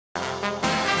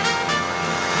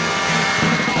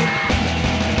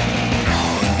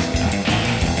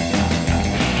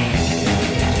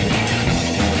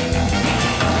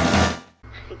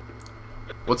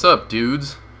What's up,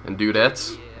 dudes and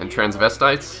dudettes and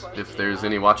transvestites, if there's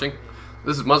any watching?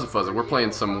 This is Muzzafuzza. We're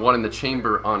playing some One in the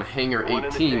Chamber on Hangar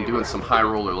 18, doing some High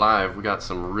Roller Live. We got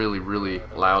some really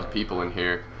loud people in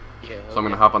here, so I'm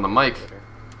gonna hop on the mic.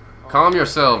 Calm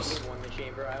yourselves.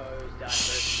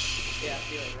 Shh.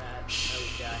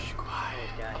 Shh. Quiet.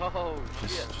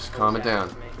 Just calm it down.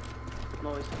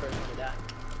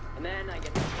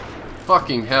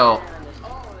 Fucking hell.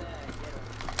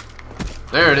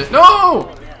 There it is.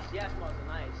 No!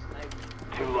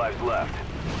 2 lives left.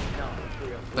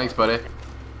 Thanks, buddy.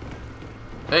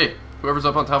 Hey, whoever's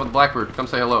up on top of the Blackbird, come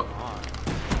say hello.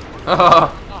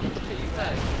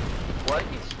 Why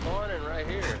keep spawning right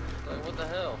here? Like, what the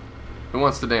hell? Who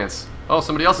wants to dance? Oh,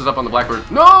 somebody else is up on the Blackbird.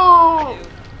 No!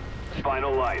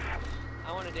 Final life.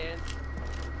 I want to dance.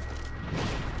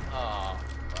 Oh,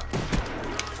 fuck.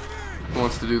 Who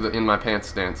wants to do the in my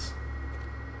pants dance?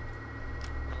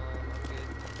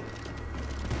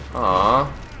 Aw,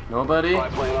 nobody? Spy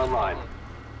plane online.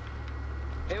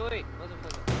 Hey, wait.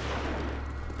 Muzzafuzza.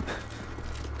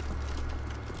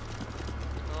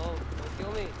 Oh, don't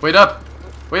kill me. Wait up!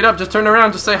 Wait up, just turn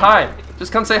around, just say hi.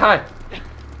 Just come say hi.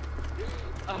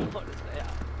 I want to say hi.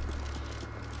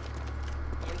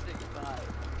 I want to say goodbye.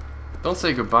 Don't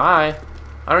say goodbye.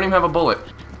 I don't even have a bullet.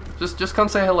 Just come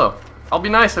say hello. I'll be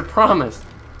nice, I promise.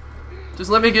 Just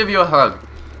let me give you a hug.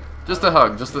 Just a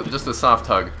hug, just a soft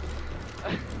hug.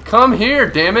 Come here,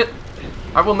 damn it!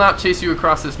 I will not chase you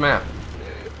across this map.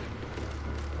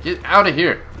 Get out of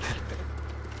here.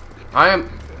 I'm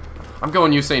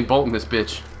going Usain Bolt in this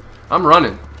bitch. I'm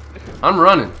running.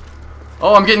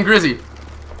 Oh, I'm getting grizzy.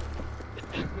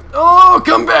 Oh,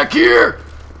 come back here!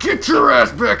 Get your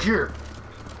ass back here!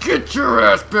 Get your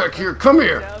ass back here! Come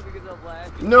here!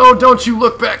 No, don't you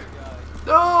look back!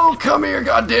 No, come here,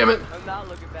 goddammit! I'm not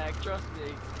looking back, trust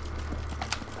me.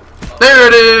 There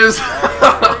it is!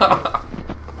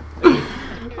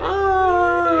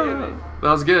 That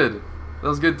was good. That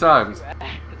was good times.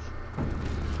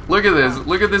 Look at this.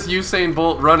 Look at this Usain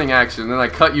Bolt running action. Then I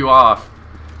cut you off.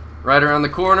 Right around the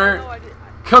corner. No,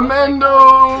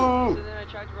 Commando! So then I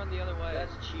tried to run the other way.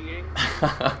 That's cheating.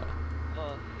 That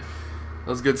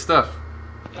was good stuff.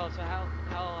 Yo, so how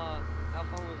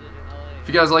fun was it in LA? If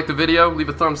you guys liked the video, leave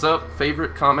a thumbs up,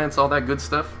 favorite, comments, all that good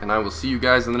stuff. And I will see you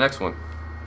guys in the next one.